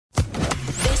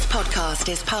podcast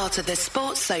is part of the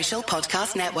Sports Social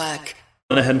Podcast Network.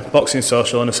 Boxing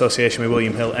Social in association with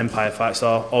William Hill Empire Fights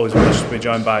are always pleased to be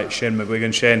joined by Shane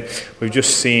McGuigan. Shane, we've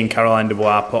just seen Caroline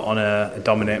Dubois put on a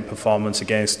dominating performance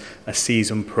against a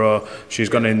seasoned pro. She's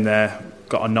gone in there,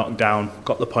 got a knockdown,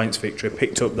 got the points victory,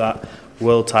 picked up that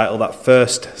world title, that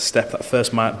first step, that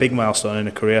first big milestone in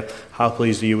her career. How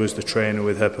pleased are you as the trainer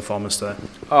with her performance there?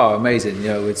 Oh, amazing!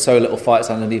 With so little fights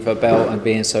underneath her belt and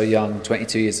being so young,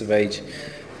 22 years of age,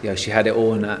 she had it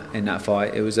all in that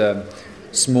fight. It was a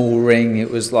small ring. It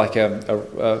was like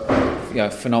a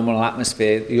phenomenal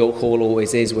atmosphere. York Hall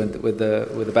always is with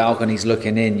the balconies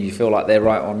looking in. You feel like they're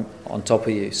right on top of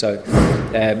you. So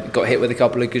got hit with a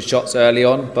couple of good shots early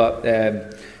on, but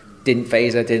didn't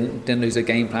phase her. Didn't lose her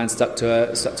game plan. Stuck to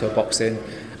her boxing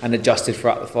and adjusted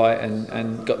throughout the fight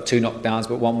and got 2 knockdowns.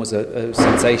 But one was a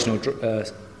sensational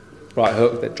right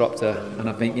hook that dropped her, and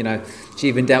I think she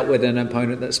even dealt with an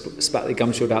opponent that spat the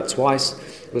gum shield out twice,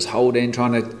 was holding,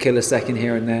 trying to kill a second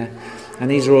here and there,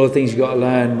 and these are all the things you've got to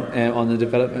learn on the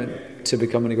development to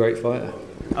becoming a great fighter.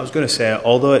 I was going to say,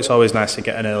 although it's always nice to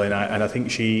get an early night, and I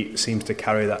think she seems to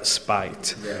carry that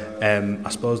spite, I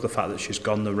suppose the fact that she's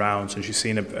gone the rounds and she's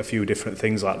seen a few different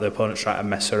things, like the opponents try to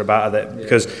mess her about with it,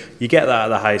 because you get that at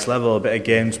the highest level, a bit of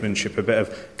gamesmanship, a bit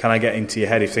of, can I get into your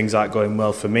head if things aren't going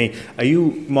well for me? Are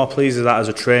you more pleased with that as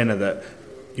a trainer, that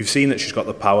you've seen that she's got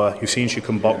the power, you've seen she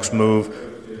can box, move,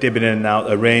 dibbing in and out,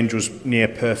 her range was near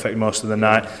perfect most of the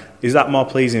night? Is that more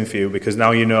pleasing for you, because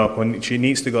now you know when she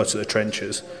needs to go to the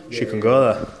trenches, she can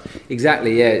go there?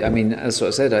 Exactly, yeah. I mean, that's what I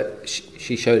said.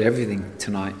 She showed everything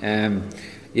tonight.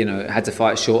 Had to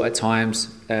fight short at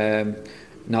times,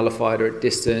 nullified her at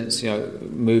distance.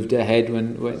 Moved her head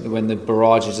when the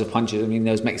barrages of punches. I mean,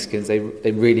 those Mexicans,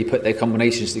 they really put their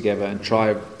combinations together and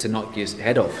try to knock your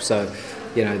head off. So,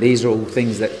 these are all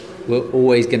things that were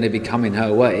always going to be coming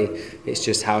her way. It's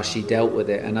just how she dealt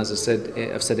with it. And as I said,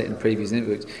 I've said it in previous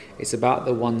interviews, it's about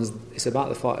the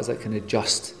fighters that can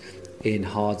adjust in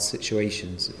hard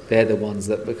situations. They're the ones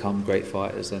that become great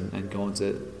fighters and go on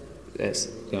to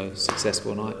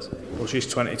successful nights. Well, she's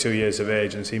 22 years of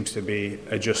age and seems to be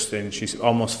adjusting. She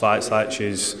almost fights like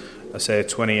she's, I say,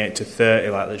 28 to 30,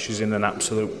 like that she's in an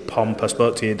absolute pomp. I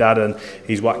spoke to your dad and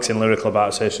he's waxing lyrical about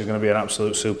it, saying she's going to be an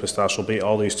absolute superstar. She'll beat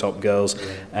all these top girls.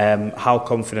 How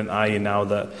confident are you now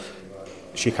that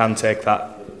she can take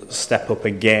that step up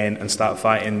again and start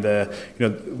fighting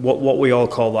what we all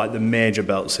call like the major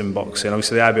belts in boxing?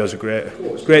 Obviously the IBO is a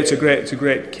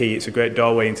great key, it's a great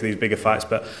doorway into these bigger fights,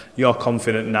 but you're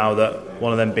confident now that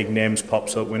one of them big names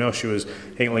pops up. We know she was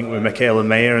linked with Michaela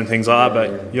Mayer and things like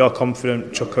that, but you're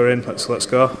confident, chuck her in, let's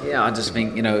go. Yeah, I just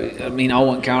think I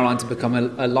want Caroline to become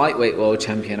a lightweight world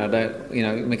champion. I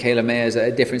don't, Michaela Mayer's at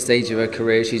a different stage of her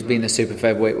career. She's been a super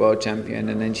featherweight world champion,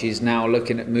 and then she's now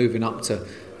looking at moving up to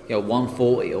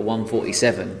 140 or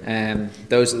 147.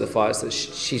 Those are the fights that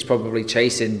she's probably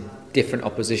chasing different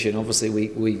opposition. Obviously,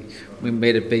 we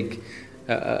made a big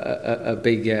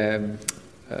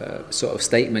sort of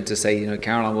statement to say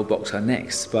Caroline will box her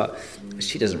next, but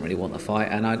she doesn't really want the fight.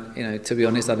 And to be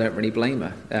honest, I don't really blame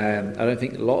her. I don't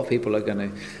think a lot of people are going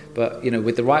to, but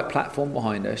with the right platform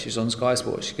behind her, she's on Sky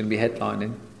Sports. She's going to be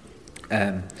headlining.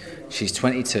 She's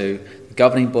 22. The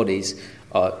governing bodies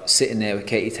are sitting there with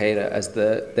Katie Taylor as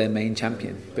their main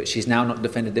champion, but she's now not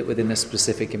defended it within a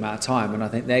specific amount of time, and I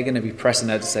think they're going to be pressing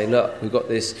her to say, look, we've got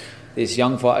this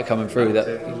young fighter coming through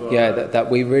that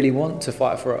we really want to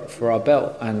fight for our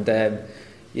belt, and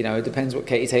it depends what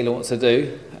Katie Taylor wants to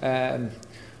do,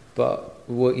 but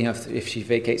if she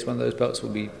vacates one of those belts,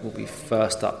 we'll be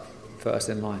first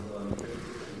in line.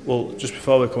 Well, just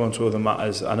before we come on to other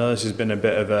matters, I know this has been a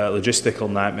bit of a logistical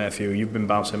nightmare for you. You've been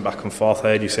bouncing back and forth.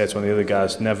 I heard you say to one of the other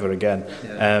guys, never again.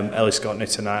 Ellie Scottney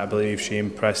tonight, I believe she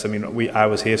impressed. I mean, I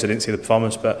was here, so I didn't see the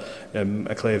performance, but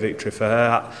a clear victory for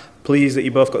her. Pleased that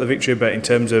you both got the victory, but in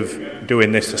terms of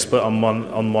doing this, to split on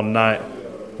one night,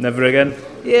 never again?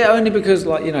 Yeah, only because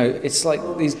it's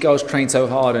like these girls train so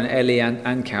hard, and Ellie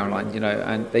and Caroline,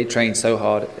 and they train so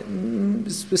hard.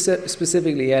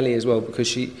 Specifically Ellie as well, because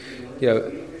she,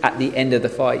 at the end of the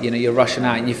fight, you're rushing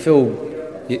out and you feel.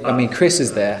 I mean, Chris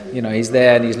is there. He's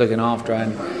there and he's looking after her,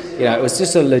 and it was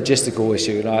just a logistical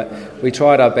issue. Like, we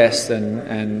tried our best,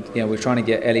 and we're trying to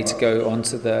get Ellie to go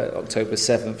onto the October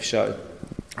 7th show.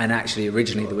 And actually,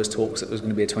 originally there was talks that it was going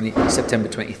to be a September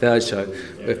 23rd show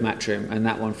with Matchroom, and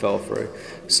that one fell through.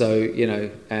 So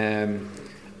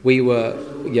we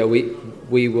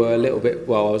were a little bit.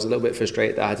 Well, I was a little bit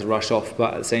frustrated that I had to rush off,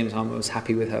 but at the same time, I was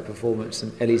happy with her performance.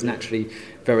 And Ellie's naturally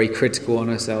very critical on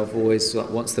herself, always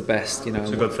wants the best.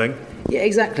 It's a good thing. Yeah,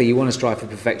 exactly. You want to strive for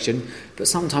perfection, but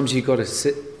sometimes you've got to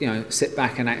sit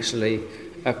back and actually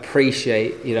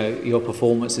appreciate, your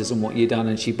performances and what you've done.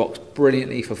 And she boxed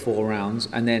brilliantly for 4 rounds,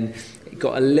 and then it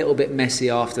got a little bit messy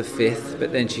after 5th.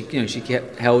 But then she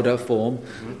held her form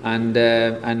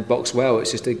and boxed well.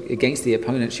 It's just against the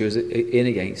opponent she was in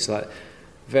against, like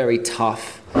very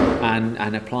tough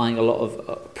and applying a lot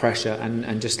of pressure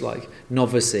and just like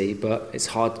novice-y. But it's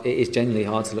hard. It is genuinely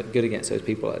hard to look good against those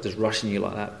people that are just rushing you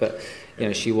like that. But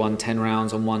she won 10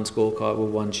 rounds on one scorecard with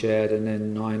 1 shared and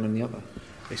then 9 on the other.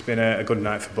 It's been a good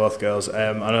night for both girls.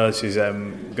 I know this is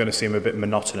going to seem a bit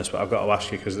monotonous, but I've got to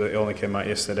ask you because it only came out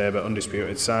yesterday, but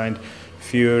Undisputed signed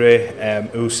Fury,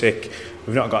 Usyk.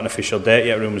 We've not got an official date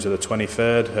yet. Rumours are the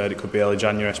 23rd. Heard it could be early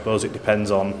January. I suppose it depends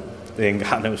on the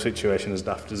Ngannou situation, as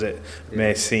daft as it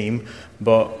may seem.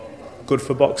 But good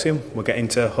for boxing. We're getting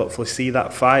to hopefully see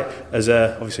that fight as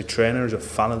a obviously trainer, as a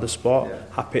fan of the sport. Yeah.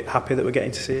 Happy that we're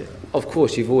getting to see it. Of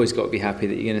course, you've always got to be happy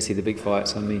that you're going to see the big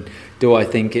fights. I mean,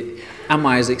 am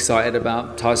I as excited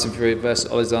about Tyson Fury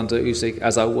versus Oleksandr Usyk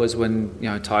as I was when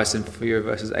Tyson Fury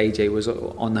versus AJ was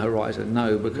on the horizon?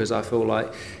 No, because I feel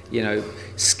like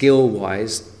skill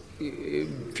wise,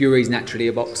 Fury's naturally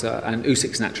a boxer and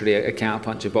Usyk's naturally a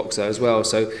counter-puncher boxer as well.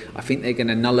 So I think they're going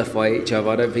to nullify each other.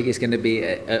 I don't think it's going to be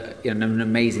an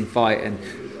amazing fight. And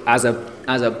as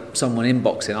someone in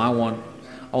boxing, I want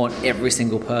every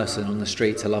single person on the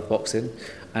street to love boxing,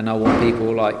 and I want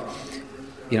people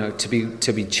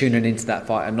to be tuning into that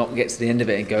fight and not get to the end of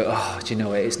it and go, do you know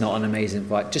what? It's not an amazing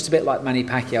fight. Just a bit like Manny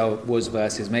Pacquiao was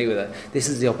versus Mayweather. This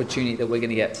is the opportunity that we're going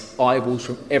to get eyeballs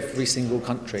from every single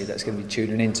country that's going to be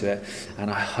tuning into it, and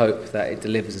I hope that it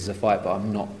delivers as a fight. But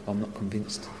I'm not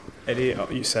convinced. Eddie,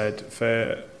 you said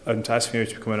for Tyson Fury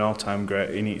to become an all-time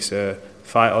great, he needs to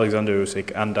fight Oleksandr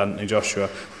Usyk and Anthony Joshua.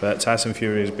 But Tyson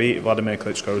Fury has beat Vladimir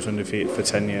Klitschko, who's undefeated for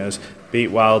 10 years, beat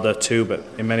Wilder 2, but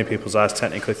in many people's eyes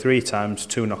technically 3 times,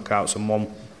 2 knockouts and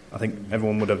 1, I think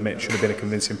everyone would admit, should have been a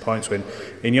convincing points win.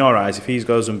 In your eyes, if he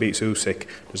goes and beats Usyk,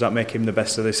 does that make him the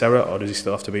best of this era, or does he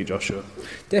still have to beat Joshua?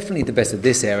 Definitely the best of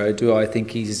this era. Do I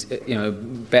think he's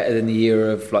better than the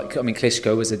era of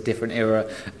Klitschko was a different era,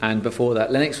 and before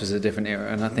that Lennox was a different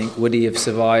era, and I think would he have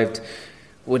survived?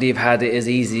 Would he have had it as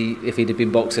easy if he'd have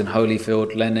been boxing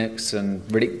Holyfield, Lennox and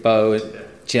Riddick Bowe?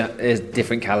 There's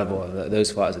different calibre.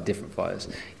 Those fighters are different fighters.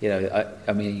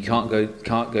 I mean, you can't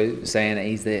go saying that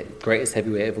he's the greatest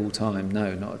heavyweight of all time.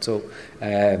 No, not at all.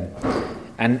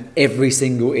 And every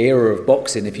single era of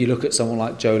boxing, if you look at someone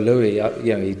like Joe Louis,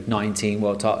 he's 19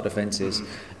 world title defences.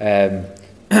 I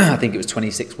think it was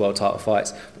 26 world title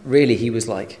fights. Really, he was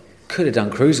could have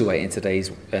done cruiserweight in today's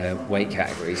weight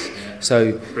categories.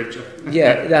 So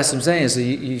yeah, that's what I'm saying. So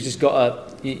you just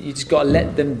got to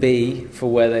let them be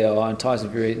for where they are. And Tyson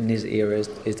Fury in his era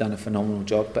has done a phenomenal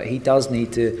job, but he does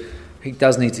need to get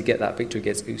that victory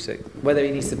against Usyk. Whether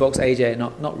he needs to box AJ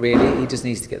or not really. He just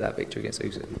needs to get that victory against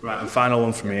Usyk. Right, and final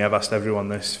one for me. I've asked everyone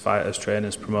this: fighters,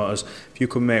 trainers, promoters. If you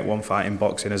could make one fight in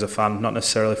boxing as a fan, not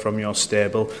necessarily from your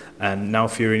stable, and now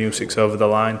Fury and Usyk's over the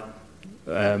line.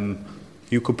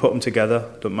 You could put them together,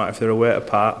 don't matter if they're a weight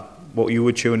apart, what you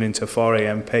would tune into 4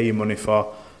 a.m, pay your money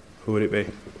for, who would it be?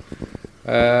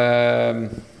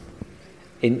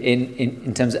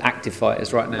 In terms of active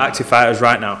fighters right now? Active fighters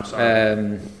right now,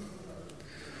 sorry.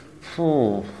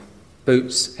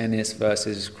 Boots, Ennis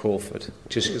versus Crawford.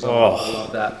 Just because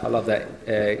I love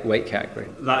that weight category.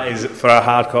 That is, for a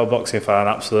hardcore boxing fan,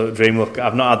 an absolute dream. Look,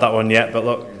 I've not had that one yet, but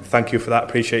look, thank you for that,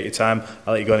 appreciate your time.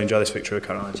 I'll let you go and enjoy this victory with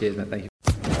Caroline. Cheers, mate, thank you.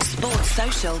 Sports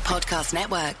Social Podcast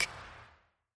Network.